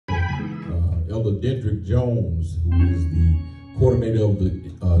Elder Dedrick Jones, who is the coordinator of the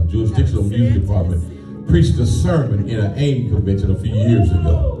jurisdictional music department, preached a sermon in an AIM convention a few years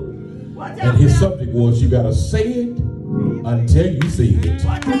ago. And his subject was, you got to say it until you see it.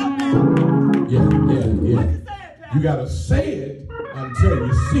 Yeah. You got to say it until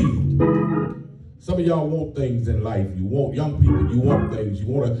you see it. Some of y'all want things in life. You want young people, you want things. You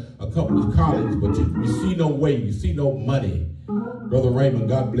want to accomplish college, but you see no way. You see no money. Brother Raymond,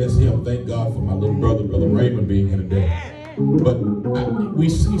 God bless him. Thank God for my little brother, Brother Raymond, being here today. But we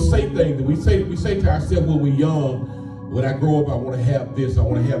say things, and we say to ourselves when we're young, when I grow up, I want to have this, I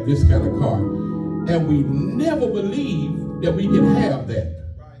want to have this kind of car. And we never believe that we can have that.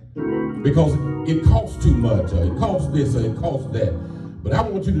 Because it costs too much, or it costs this, or it costs that. But I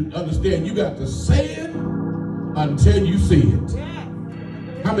want you to understand, you got to say it until you see it.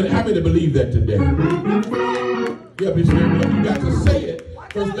 How many believe that today? Yeah, you got to say it,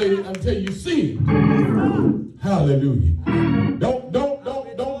 First Lady, until you see it. Hallelujah. Don't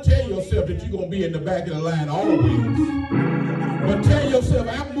tell yourself that you're going to be in the back of the line always. But tell yourself,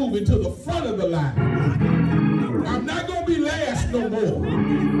 I'm moving to the front of the line. I'm not going to be last no more.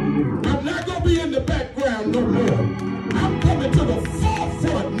 I'm not going to be in the background no more. I'm coming to the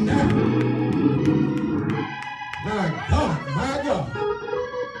forefront now. My God, my God.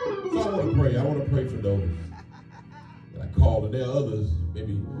 So I want to pray. I want to pray for those that I called. And there are others,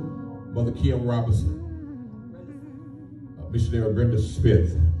 maybe Mother Kim Robertson, Missionary Brenda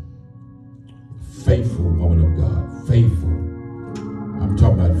Smith, faithful woman of God, faithful. I'm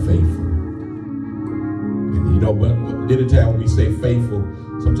talking about faithful. And you know, anytime we say faithful,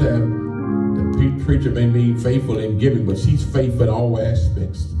 sometimes the preacher may mean faithful in giving, but she's faithful in all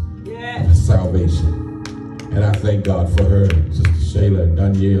aspects of her salvation. And I thank God for her, Sister Shayla,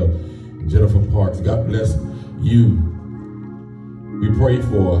 Danielle, and Jennifer Parks. God bless you. We pray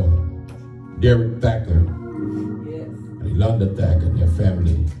for Derek Thacker and Yolanda Thacker and their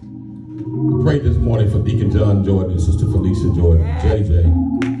family. We pray this morning for Deacon John Jordan and Sister Felicia Jordan, JJ,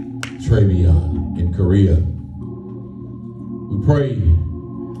 Travion in Korea. We pray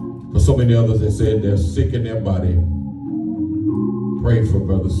for so many others that said they're sick in their body. Pray for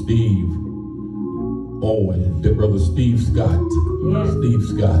Brother Steve Owen, Brother Steve Scott. Steve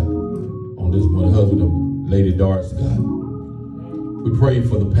Scott, on this one, husband of Lady Doris Scott. We pray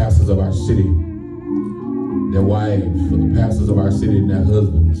for the pastors of our city, their wives, for the pastors of our city and their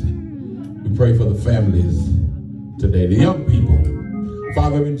husbands. We pray for the families today, the young people.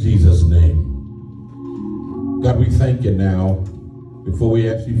 Father, in Jesus' name, God, we thank you now. Before we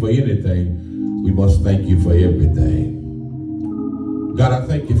ask you for anything, we must thank you for everything. God, I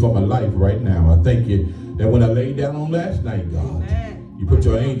thank you for my life right now. I thank you that when I laid down on last night, God, you put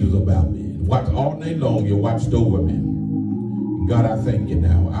your angels about me. And watch all night long, you watched over me. And God, I thank you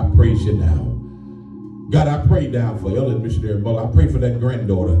now. I praise you now. God, I pray now for Elder Missionary Muller. I pray for that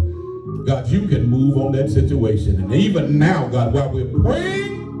granddaughter. God, you can move on that situation. And even now, God, while we're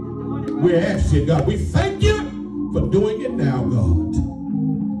praying, we ask you, God, we thank you for doing it now, God.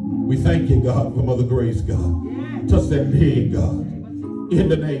 We thank you, God, for Mother Grace, God. Touch that leg, God. In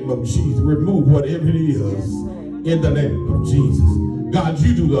the name of Jesus, remove whatever it is. In the name of Jesus. God,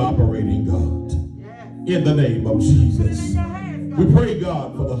 you do the operating, God. In the name of Jesus. We pray,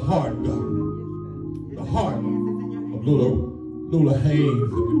 God, for the heart, God. The heart of Lula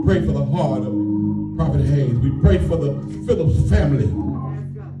Haynes. And we pray for the heart of Prophet Haynes. We pray for the Phillips family.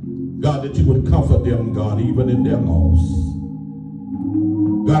 God, that you would comfort them, God, even in their loss.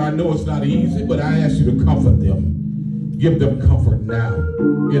 God, I know it's not easy, but I ask you to comfort them. Give them comfort now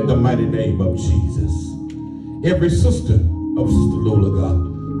in the mighty name of Jesus. Every sister of Sister Lola, God,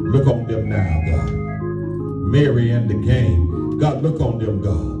 look on them now, God. Mary and the gang, God, look on them,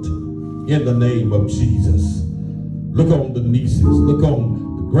 God, in the name of Jesus. Look on the nieces, look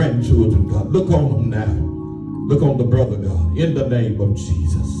on the grandchildren, God, look on them now. Look on the brother, God, in the name of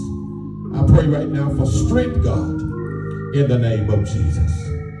Jesus. I pray right now for strength, God, in the name of Jesus.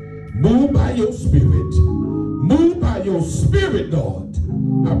 Move by your spirit. Move by your spirit, Lord.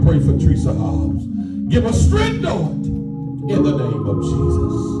 I pray for Teresa Hobbs. Give us strength, Lord, in the name of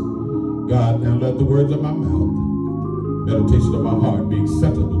Jesus. God, now let the words of my mouth, meditation of my heart be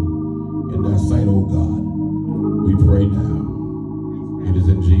acceptable in thy sight, O God. We pray now. It is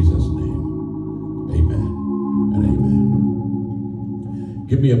in Jesus' name. Amen and amen.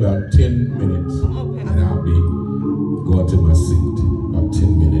 Give me about 10 minutes and I'll be going to my seat. About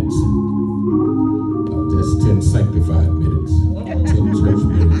 10 minutes. That's 10 sanctified minutes. 10 church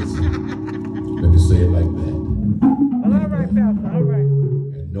minutes. Let me say it like that. Well, all right, Pastor, all right.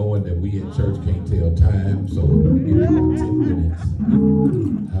 And knowing that we in church can't tell time, so give me about 10 minutes.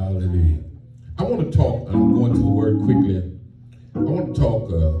 Hallelujah. want to talk, I'm going to the word quickly. I want to talk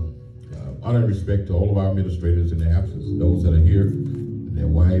honor and respect to all of our administrators in their absence, those that are here, and their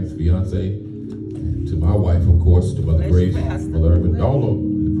wives, fiance, and to my wife, of course, to Mother Grace, Mother Urban, all of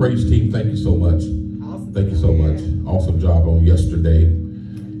the praise team. Thank you so much. Awesome. Thank you so much. Awesome job on yesterday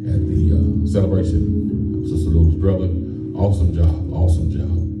at the celebration of Sister Little's brother. Awesome job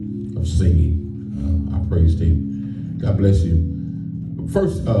of singing. Our praise team. God bless you.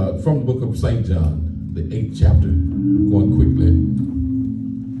 First, from the book of St. John, the 8th chapter, going quickly,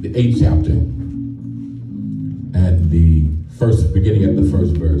 the 8th chapter, and beginning at the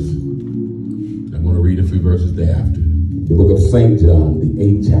first verse. I'm going to read a few verses thereafter. The book of St. John, the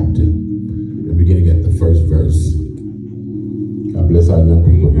 8th chapter, and beginning at the first verse. God bless our young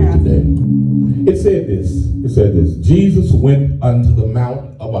people here today. It said this, Jesus went unto the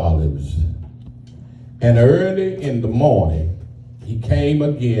Mount of Olives, and early in the morning, he came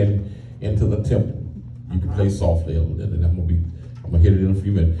again into the temple. You can play softly a little bit, and I'm gonna hit it in a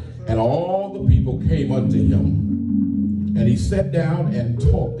few minutes. And all the people came unto him, and he sat down and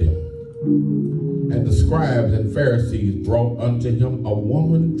taught them. And the scribes and Pharisees brought unto him a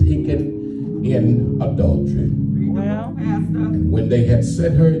woman taken in adultery. And when they had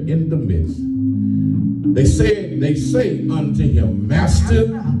set her in the midst, they say unto him,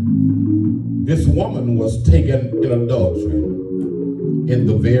 Master, this woman was taken in adultery, in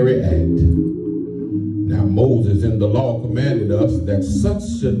the very act. Now Moses in the law commanded us that such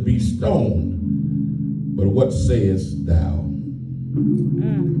should be stoned. But what sayest thou?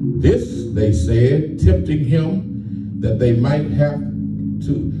 This they said, tempting him, that they might have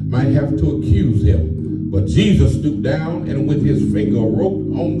to accuse him. But Jesus stooped down and with his finger wrote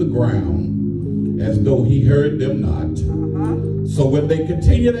on the ground, as though he heard them not. So when they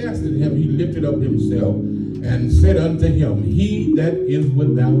continued asking him, he lifted up himself and said unto him, He that is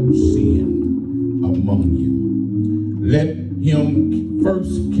without sin among you, let him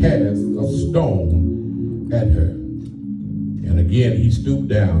first cast a stone at her. And again he stooped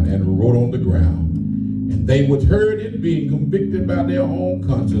down and wrote on the ground. And they which heard it, being convicted by their own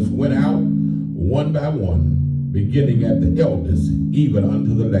conscience, went out one by one, beginning at the eldest, even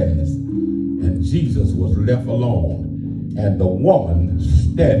unto the last. And Jesus was left alone, and the woman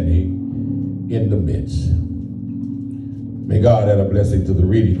standing in the midst. May God add a blessing to the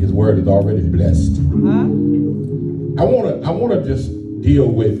reading. His word is already blessed. I want to just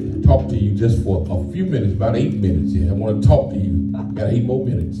talk to you just for a few minutes, about 8 minutes here. I want to talk to you, got 8 more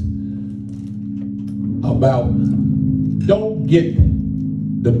minutes, about don't get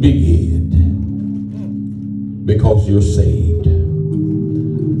the big head because you're saved.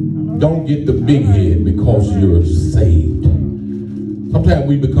 Don't get the big head because you're saved. Sometimes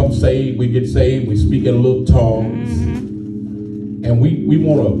we become saved, we get saved, we speak in little tongues, and we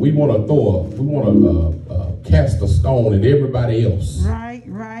want to cast a stone at everybody else. Right.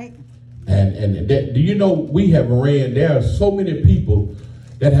 And that, do you know there are so many people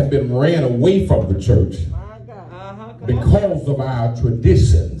that have been ran away from the church because of our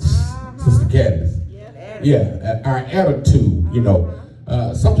traditions, Sister Candace. Yeah, our attitude, you know.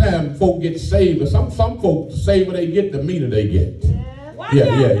 Sometimes folk get saved, but some folks, the saver they get, the meaner they get.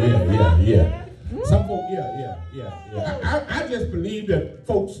 Yeah. Some folk, yeah. I just believe that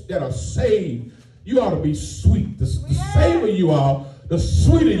folks that are saved, you ought to be sweet. The saver you are, the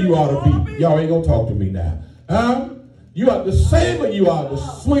sweeter you ought to be. Y'all ain't gonna talk to me now. The saver you are, the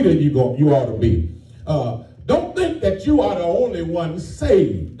sweeter you ought to be. Don't think that you are the only one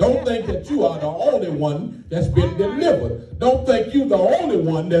saved. Don't think that you are the only one that's been delivered. Don't think you're the only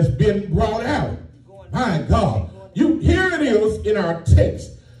one that's been brought out. My God. Here it is in our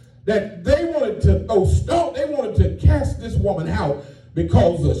text that they wanted to throw stone. They wanted to cast this woman out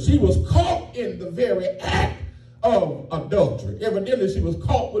because she was caught in the very act of adultery. Evidently, she was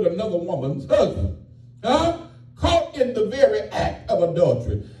caught with another woman's husband. Caught in the very act of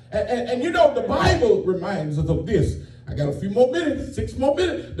adultery. And you know, the Bible reminds us of this. I got a few more minutes, 6 more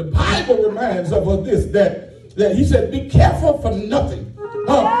minutes. The Bible reminds us of this, that he said, be careful for nothing,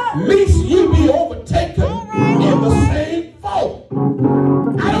 lest ye be overtaken in the same fault.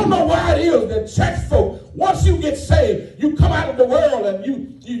 I don't know why it is that church folk, once you get saved, you come out of the world and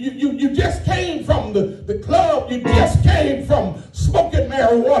you just came from the club, you just came from smoking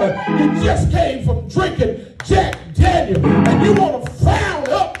marijuana, you just came from drinking Jack Daniel, and you want to frown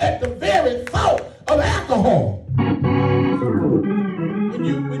up at the very thought of alcohol.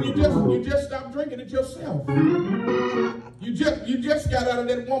 When you just stop drinking it yourself. You just got out of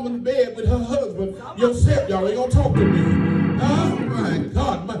that woman's bed with her husband yourself. Y'all ain't gonna talk to me. Oh my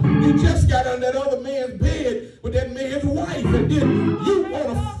God, you just got out of that other man's bed with that man's wife, and then you want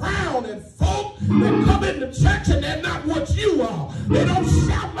to frown and folk that come into church and they're not what you are. They don't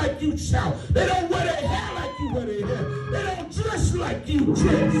shout like you shout. They don't wear their hair like you wear their hair. They don't dress like you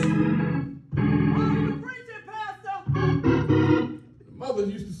dress.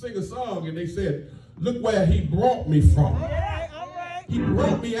 Mothers used to sing a song and they said, look where he brought me from. All right. He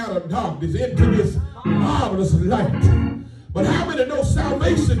brought me out of darkness into this marvelous light. But how many know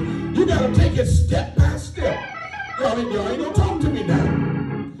salvation, you got to take it step by step. Y'all ain't going to talk to me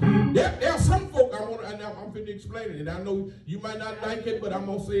now. There are some folk, I'm going to explain it, and I know you might not like it, but I'm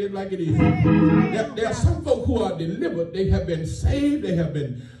going to say it like it is. There are some folk who are delivered. They have been saved. They have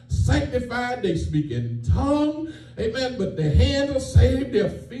been sanctified. They speak in tongues. Amen. But their hands are saved. Their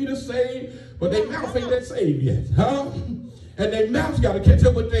feet are saved. But their mouth ain't that saved yet. Huh? And their mouth's got to catch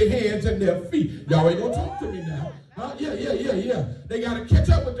up with their hands and their feet. Y'all ain't going to talk to me now. Huh? Yeah. They got to catch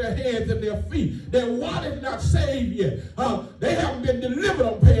up with their hands and their feet. Their wallet's not saved yet. They haven't been delivered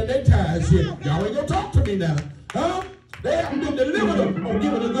on paying their tithes yet. Y'all ain't going to talk to me now. Huh? They haven't been delivered on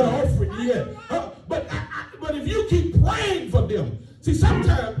giving a good offering yet. But if you keep praying for them, see,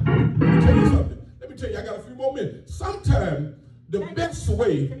 sometimes, let me tell you something. Let me tell you, I got a few more minutes. Sometimes the best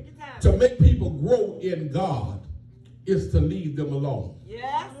way to make people grow in God is to leave them alone.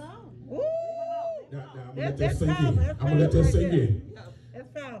 Yes. Now, I'm going to let that sink in. I'm going to let that sink in. That's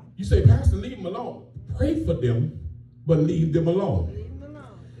powerful. You say, Pastor, leave them alone. Pray for them, but leave them alone.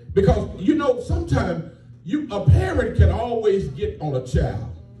 Because, you know, sometimes a parent can always get on a child.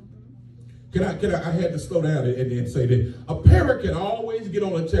 I had to slow down and say that. A parent can always get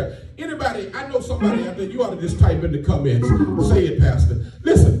on a child. Anybody, I know somebody out there, you ought to just type in the comments, say it, Pastor.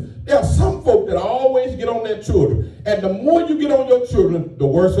 Listen, there are some folk that always get on their children. And the more you get on your children, the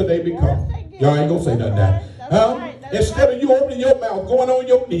worse they become. Y'all ain't gonna say nothing now. Instead of you opening your mouth, going on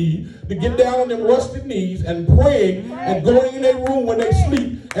your knee to get down on them rusted knees and praying and going in their room when they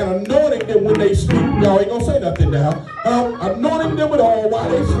sleep and anointing them when they sleep. Y'all ain't gonna say nothing now. Anointing them with oil while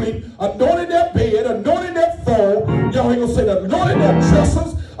they sleep, anointing their bed, anointing their phone. Y'all ain't gonna say nothing. Anointing their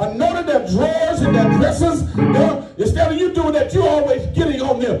dressers, anointing their drawers and their dressers. Instead of you doing that, you always getting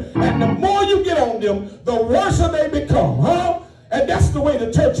on them. And the more you get on them, the worse they become. And that's the way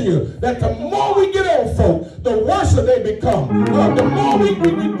the church is. That the more we get on folk, the worse they become. The more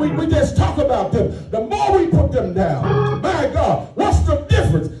we just talk about them, the more we put them down. My God, what's the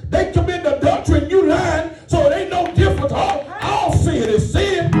difference? They commit adultery and you lying, so it ain't no difference. All sin is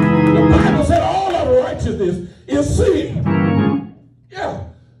sin. The Bible said all unrighteousness is sin. Yeah.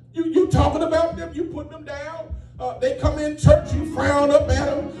 You talking about them, you put them down. They come in church, you frown up at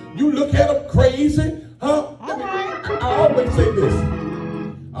them. You look at them crazy. I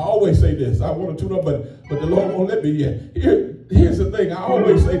always say this. I want to tune up, but the Lord won't let me yet. Here's the thing. I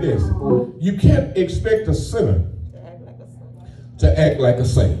always say this. You can't expect a sinner to act like a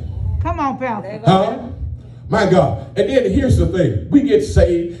saint. Come on, Pastor. My God. And then here's the thing. We get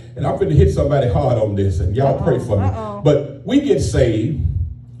saved, and I'm going to hit somebody hard on this, and y'all pray for me. But we get saved,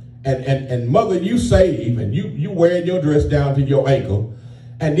 and mother, you save, and you wearing your dress down to your ankle,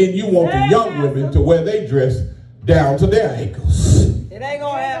 and then you want the young women to wear their dress down to their ankles. It ain't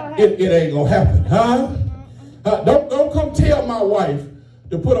gonna happen. It ain't gonna happen, Don't come tell my wife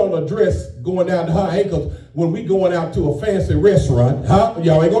to put on a dress going down to her ankles when we going out to a fancy restaurant.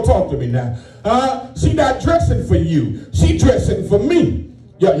 Y'all ain't gonna talk to me now. She not dressing for you. She dressing for me.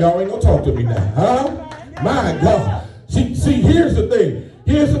 Y'all ain't gonna talk to me now. My God. See, here's the thing.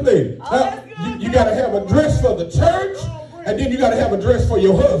 You gotta have a dress for the church. And then you got to have a dress for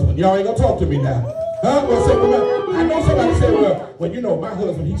your husband. Y'all ain't going to talk to me now. I know somebody said, well, you know, my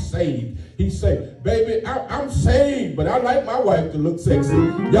husband, he's saved. He's saved. Baby, I'm saved, but I like my wife to look sexy. Y'all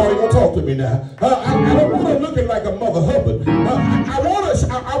ain't going to talk to me now. I don't want her looking like a Mother Hubbard. I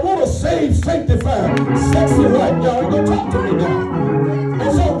want a saved, sanctified, sexy wife. Y'all ain't going to talk to me now.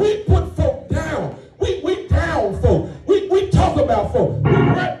 And so we put folk down. We down folk. We talk about folk.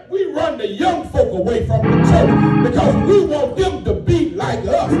 We run the young folk away from the church because we want them to be like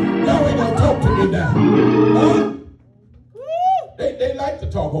us. Y'all ain't gonna talk to me now. They like to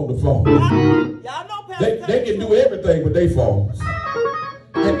talk on the phone. Y'all know Pastor. They can do everything with their phones.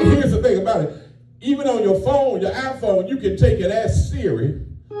 And here's the thing about it. Even on your phone, your iPhone, you can take it as Siri.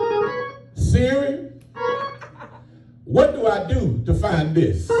 Siri, what do I do to find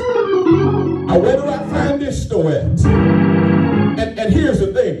this? Where do I find this store at? And here's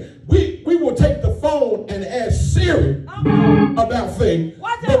the thing. We will take the phone and ask Siri about things,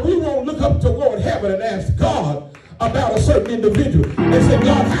 but we won't look up to Lord heaven and ask God about a certain individual and say,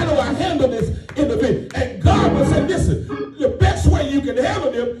 God, how do I handle this individual? And God will say, listen, the best way you can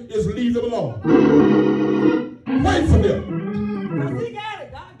handle them is leave them alone. Pray for them. He got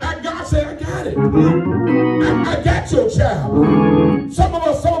it. God said, I got it. it. I got your child. Some of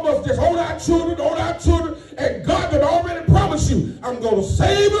us just hold our children, and God had already promised you, I'm going to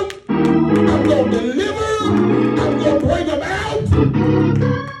save them, I'm going to deliver them, I'm going to bring them out.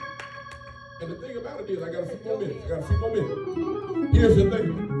 And the thing about it is, I got a few more minutes.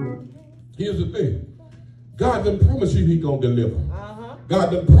 Here's the thing. God done promise you He's going to deliver.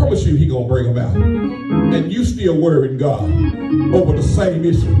 God done promise you He's going to bring them out. And you still worrying God over the same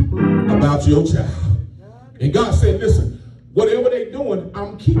issue about your child. And God said, listen, whatever they're doing,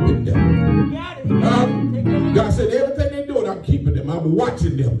 I'm keeping them. God said, everything they're doing, I'm keeping them. I'm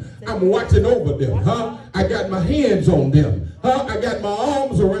watching them. I'm watching over them. I got my hands on them. I got my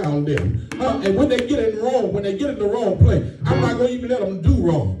arms around them. And when they get in the wrong place, I'm not going to even let them do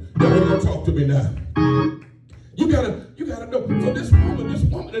wrong. Y'all ain't going to talk to me now. You gotta know. So this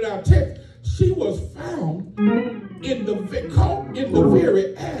woman in our text, she was found caught in the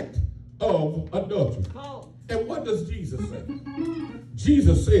very act of adultery. And what does Jesus say?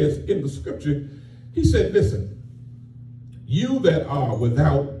 Jesus says in the scripture, he said, listen, you that are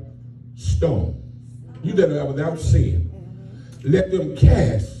without stone, you that are without sin, let them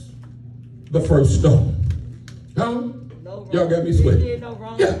cast the first stone. Y'all got me sweating.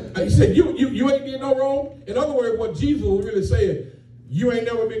 Yeah, he said, you ain't did no wrong. In other words, what Jesus was really saying, you ain't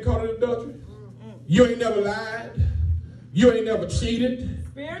never been caught in adultery. You ain't never lied. You ain't never cheated.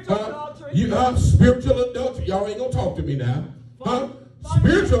 Spiritual adultery. Spiritual adultery. Y'all ain't gonna talk to me now.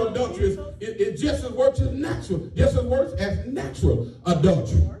 Spiritual adultery is just as worse as natural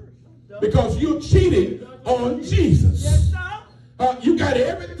adultery. Because you're cheating on Jesus. Yes, sir. You got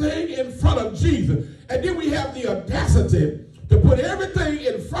everything in front of Jesus. And then we have the audacity to put everything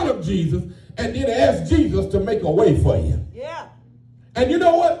in front of Jesus and then ask Jesus to make a way for you. Yeah. And you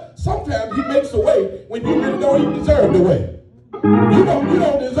know what? Sometimes He makes a way when you really don't even deserve the way. You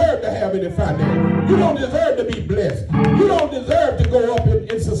don't deserve to have any finance. You don't deserve to be blessed. You don't deserve to go up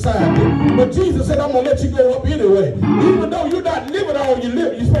in society. But Jesus said, I'm going to let you go up anyway. Even though you're not living all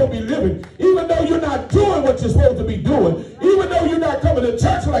you're supposed to be living. Even though you're not doing what you're supposed to be doing. Even though you're not coming to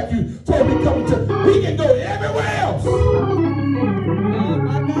church like you're supposed to be coming to. We can go everywhere else. Oh,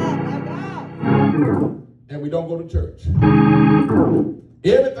 my God. And we don't go to church.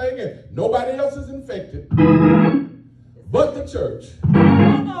 Everything, nobody else is infected but the church.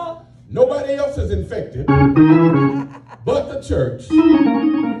 Nobody else is infected but the church.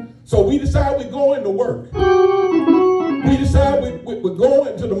 So we decide we're going to work. We decide we're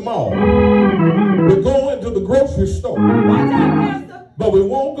going to the mall. We're going to the grocery store. But we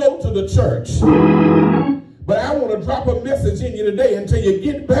won't go to the church. But I want to drop a message in you today until you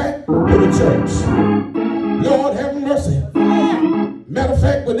get back to the church. Lord have mercy. Matter of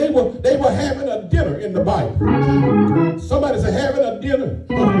fact, when they were having a dinner in the Bible, somebody said having a dinner,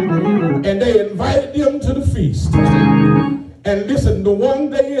 and they invited them to the feast. And listen, the one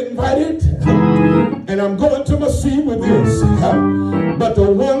they invited, and I'm going to my seat with this, but the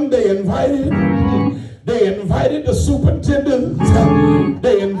one they invited the superintendents,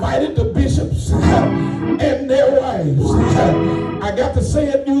 they invited the bishops and their wives. I got to say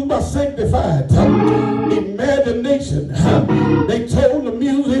it, use my sanctified imagination. They told the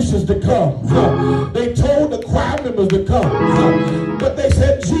musicians to come. They told the choir members to come. But they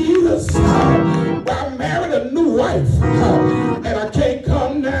said, Jesus, I married a new wife and I can't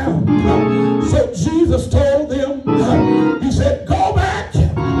come now. So Jesus told them, he said, go back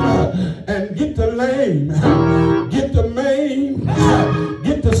and get the lame, get the maimed,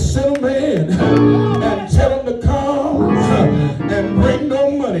 get the sinner man, and tell them to come and bring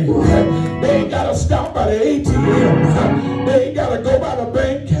no money. They ain't got to stop by the ATM. They ain't got to go by the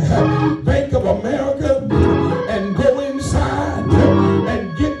Bank of America, and go inside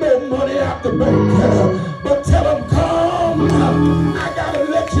and get no money out the bank. But tell them, come. I got to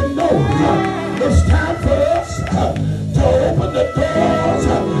let you know it's time for us to open the doors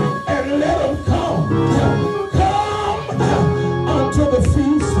and let them come. Come unto the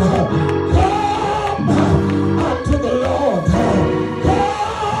feast. Come unto the Lord.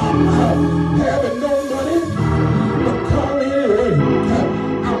 Come having no money, but come anyway.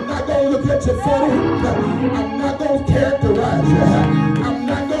 I'm not going to look at you funny. I'm not going to characterize you. I'm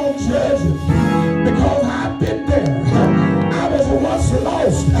not going to judge you because I've been there. I was once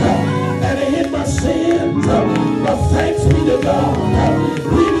lost and in my sins, but thanks be to God,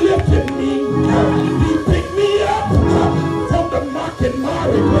 He lifted me. He picked me up from the muck and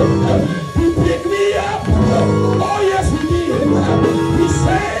miry clay. He picked me up. Oh yes, He did. He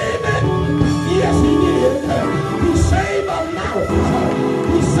saved it. Yes, He did. He saved my mouth.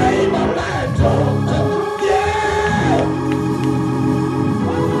 He saved my lying tongue. Yeah.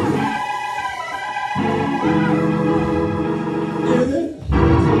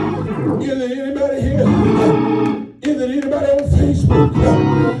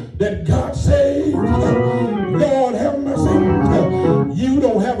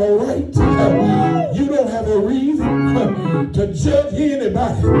 have a right, you don't have a reason to judge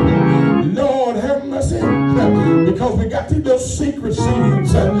anybody. Lord have mercy, because we got these little secret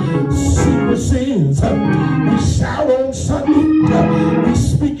sins. Secret sins. We shout on Sunday, we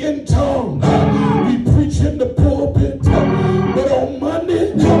speak in tongues, we preach in the pulpit, but on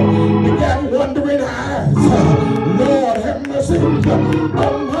Monday we got wandering eyes. Lord have mercy.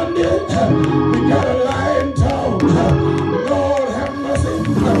 On Monday we got a lying tongue. Lord have mercy.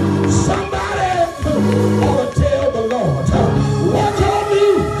 Somebody ought to tell the Lord, work on me,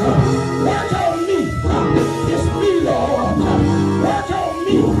 work on me. It's me, Lord. Work on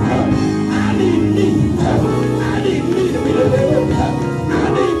me. I need me. I need me to be delivered. I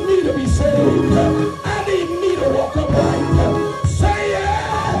need me to be saved. I need me to walk upright. Say yeah.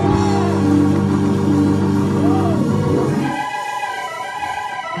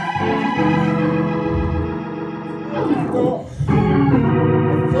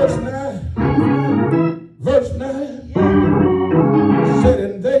 Verse 9 said,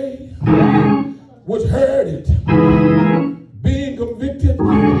 and they which heard it, being convicted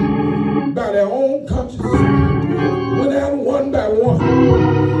by their own conscience, went out one by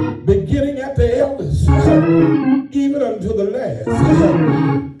one, beginning at the eldest, even unto the last.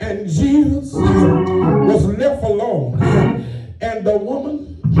 And Jesus was left alone, and the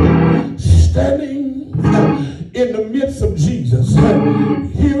woman standing in the midst of Jesus.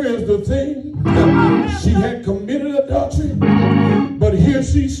 Here is the thing. She had committed adultery, but here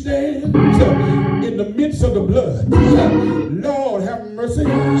she stands in the midst of the blood. Lord have mercy.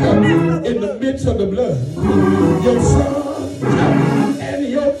 In the midst of the blood. Your son and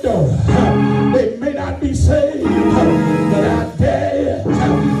your daughter, they may not be saved, but I dare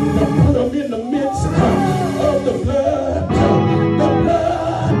to put them in the midst of the blood. The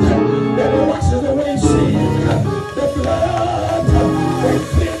blood that washes away sin. The blood that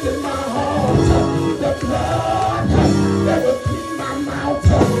cleanses my heart. The blood that will clean my mouth.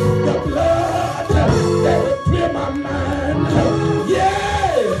 The blood that will clear my mind.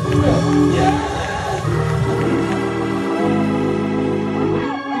 Yeah! Yeah!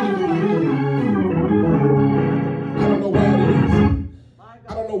 I don't know why it is.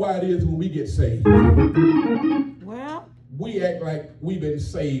 I don't know why it is when we get saved. Well, We act like we've been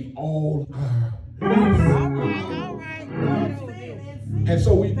saved all our all right. and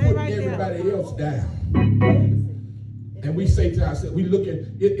so we put everybody else down. And we say to ourselves, we look at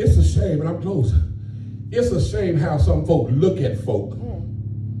it, it's a shame, and I'm closing. It's a shame how some folk look at folk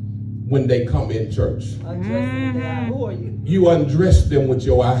when they come in church. Who are you? You undress them with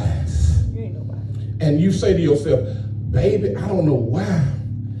your eyes. You ain't nobody. And you say to yourself, baby, I don't know why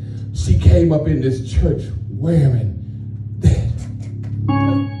she came up in this church wearing that.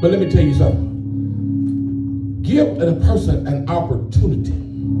 But let me tell you something. Give a person an opportunity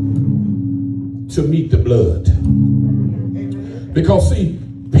to meet the blood. Because see,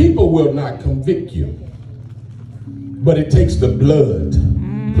 people will not convict you, but it takes the blood.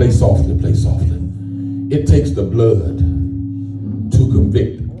 Play softly, play softly. It takes the blood to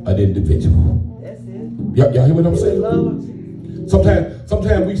convict an individual. That's it. Y'all hear what I'm saying? Love.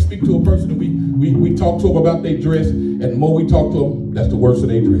 Sometimes we speak to a person and we talk to them about their dress, and the more we talk to them, that's the worse of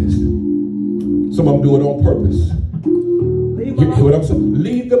their dress. Some of them do it on purpose. You hear what I'm saying?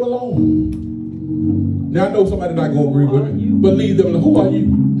 Leave them alone. Now I know somebody's not going to agree with me, but leave them alone. Who are you?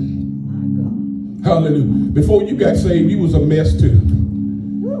 Hallelujah. Before you got saved, you was a mess too.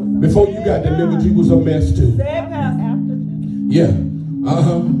 Before you got delivered, you was a mess too. Yeah.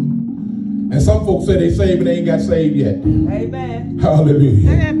 And some folks say they saved and they ain't got saved yet. Amen.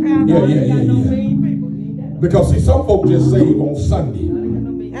 Hallelujah. Yeah. Because see, some folks just saved on Sunday.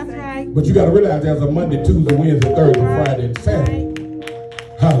 That's right. But you got to realize there's a Monday, Tuesday, Wednesday, Thursday, Friday, and Saturday.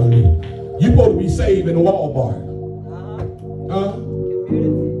 Hallelujah. You're supposed to be saved in Walmart.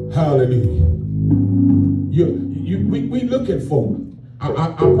 Hallelujah. We look at folk.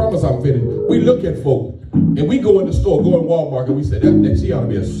 I promise I'm finished. We look at folk and we go in the store, go in Walmart, and we say that she ought to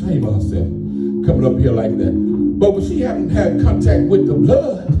be ashamed of herself coming up here like that. But when she hasn't had contact with the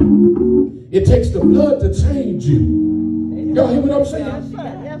blood, it takes the blood to change you. Y'all hear what I'm saying? Yes,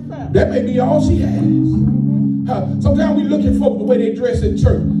 sir. That may be all she has. Sometimes we look at folk the way they dress in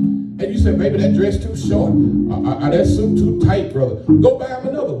church, and you say, baby, that dress too short. That suit too tight, brother. Go buy him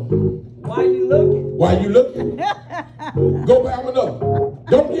another one. Why you looking? Why you looking? Go buy him another one.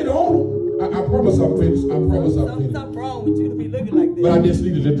 Don't get on. I promise I'm finished. I promise I'm finished. Something wrong with you to be looking like this. But I just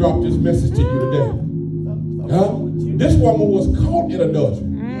needed to drop this message to you today. This woman was caught in adultery.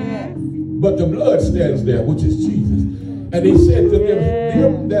 But the blood stands there, which is Jesus. And he said to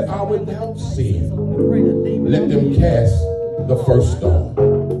them that are without sin, let them cast the first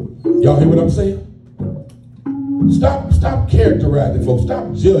stone. Y'all hear what I'm saying? Stop characterizing folks.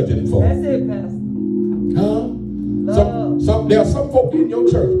 Stop judging folks. That's it, Pastor. Huh? There are some folk in your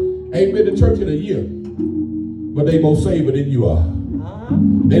church ain't been to church in a year, but they more saved than you are.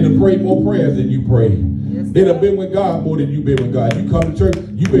 They done prayed more prayers than you pray. They done been with God more than you been with God. You come to church,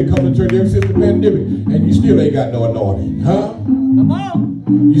 you been coming to church ever since the pandemic, and you still ain't got no anointing. Huh? Come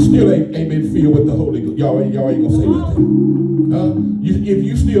on. You still ain't been filled with the Holy Ghost. Y'all ain't gonna say nothing. If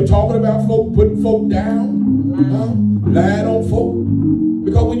you still talking about folk, putting folk down, lying on folk,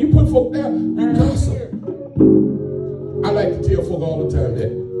 because when you put folk down, you gossip. I like to tell folk all the time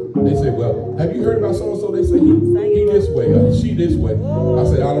that they say, well, have you heard about so-and-so? They say, he this way, or she this way. I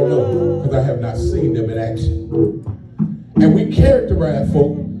said, I don't know, because I have not seen them in action. And we characterize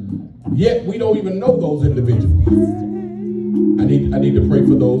folk, yet we don't even know those individuals. I need to pray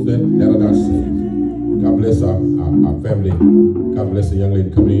for those that are not saved. God bless our family. God bless the young lady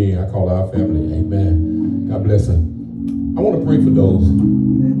coming in. I call her our family. Amen. God bless her. I want to pray for those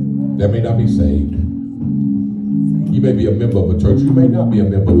that may not be saved. You may be a member of a church. You may not be a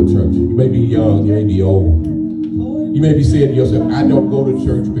member of a church. You may be young. You may be old. You may be saying to yourself, I don't go to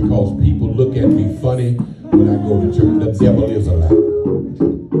church because people look at me funny when I go to church. The devil is a lie.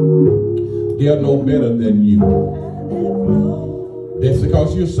 They're no better than you. That's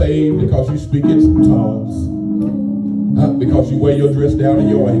because you're saved, because you speak in tongues, because you wear your dress down to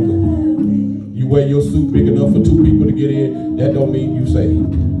your ankle. You wear your suit big enough for 2 people to get in. That don't mean you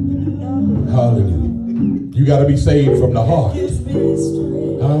saved. Hallelujah. You got to be saved from the heart. And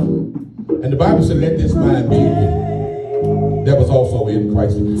the Bible said, let this mind be in you. That was also in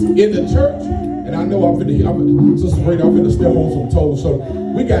Christ. In the church, and I know Sister Brady, I'm going to step on some toes. So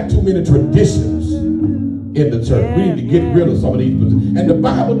we got too many traditions in the church. We need to get rid of some of these. And the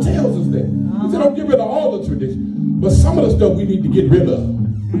Bible tells us that. He said, don't get rid of all the traditions. But some of the stuff we need to get rid of.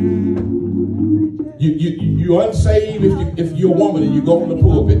 You're unsaved if you're a woman and you go on the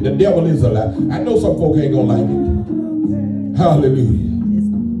pulpit. The devil is a lie. I know some folk ain't going to like it. Hallelujah.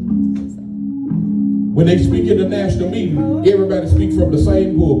 When they speak in the national meeting, everybody speaks from the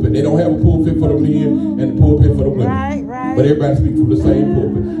same pulpit. They don't have a pulpit for the men and a pulpit for the women. Right. But everybody speaks from the same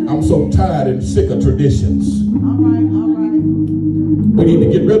pulpit. I'm so tired and sick of traditions. All right. We need to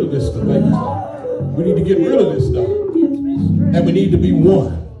get rid of this stuff. We need to get rid of this stuff. And we need to be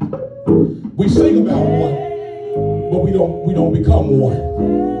one. We sing about one, but we don't become one.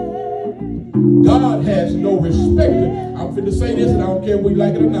 God has no respecter. I'm finna say this, and I don't care if we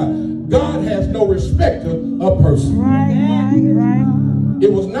like it or not. God has no respecter of person. Right.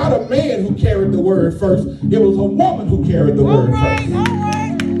 It was not a man who carried the word first. It was a woman who carried the word first.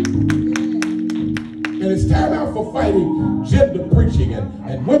 And it's time out for fighting gender preaching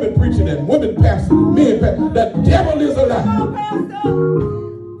and women preaching and women pastors, men pastors. The devil is a lie.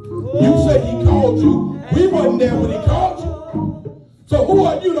 You say he called you. We wasn't there when he called you. So who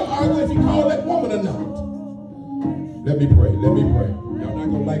are you to argue if he called that woman or not? Let me pray. Y'all not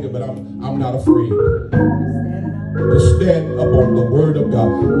going to like it, but I'm not afraid to stand up on the word of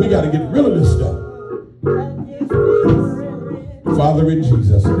God. We got to get rid of this stuff. Father, in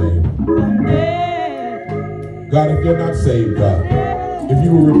Jesus' name. God, if you're not saved, God, if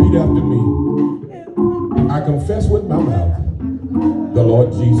you will repeat after me, I confess with my mouth the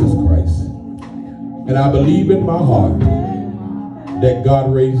Lord Jesus Christ. And I believe in my heart that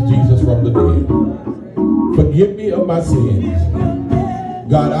God raised Jesus from the dead. Forgive me of my sins.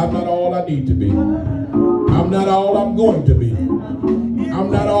 God, I'm not all I need to be. I'm not all I'm going to be. I'm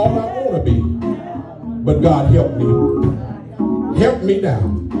not all I want to be. But God, help me. Help me now.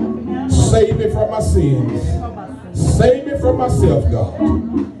 Save me from my sins. Save me from myself, God.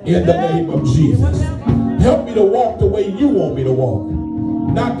 In the name of Jesus. Help me to walk the way you want me to walk.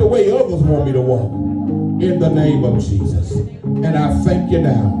 Not the way others want me to walk. In the name of Jesus. And I thank you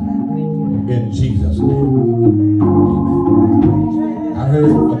now. In Jesus' name. Amen. I heard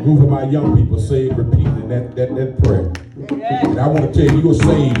a group of my young people say it repeatedly, that prayer. And I want to tell you, you're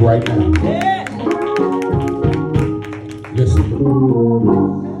saved right now. Listen.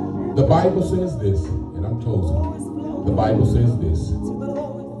 The Bible says this, and I'm closing. The Bible says this.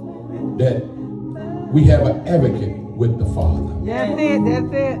 That we have an advocate with the Father. That's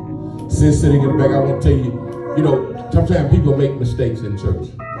it. Since sitting in the back, I want to tell you, sometimes people make mistakes in church.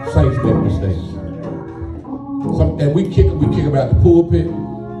 Saints make mistakes. And we kick them out the pulpit.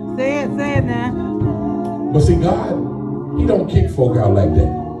 Say it now. But see, God, he don't kick folk out like that.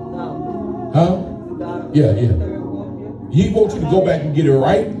 No. Huh? Yeah. He wants you to go back and get it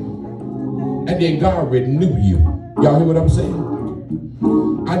right. And then God renew you. Y'all hear what I'm saying?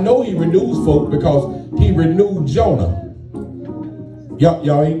 I know he renews folk because he renewed Jonah. Y'all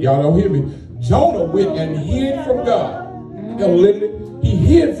don't hear me. Jonah went and hid from God. Literally, he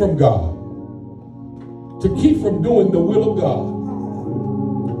hid from God to keep from doing the will of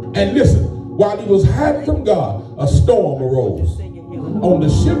God. And listen, while he was hiding from God, a storm arose on the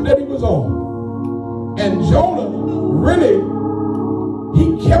ship that he was on. And Jonah really,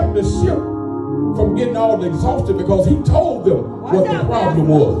 he kept the ship from getting all exhausted because he told them what the problem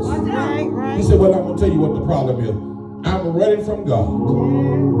was. He said, well, I'm going to tell you what the problem is. I'm running from God.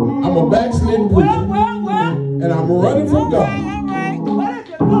 I'm a backslidden preacher. And I'm running from God.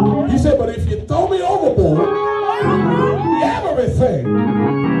 He said, but if you throw me overboard, everything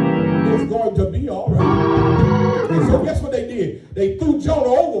is going to be all right. And so guess what they did? They threw Jonah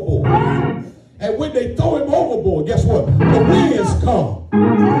overboard. And when they throw him overboard, guess what? The winds come.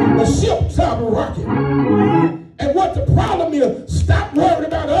 The ship started rocking. And what the problem is, stop worrying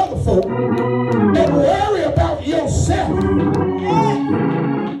about other folk and worry about yourself.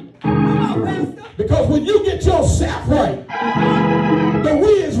 Because when you get yourself right, the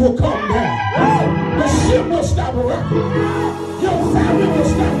winds will come down. The ship will stop rocking. Your family will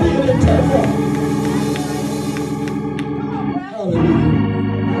stop being in turmoil.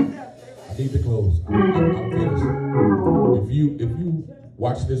 Hallelujah. I need to close. I'm finished. If you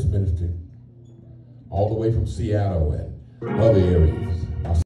watch this ministry all the way from Seattle and other areas,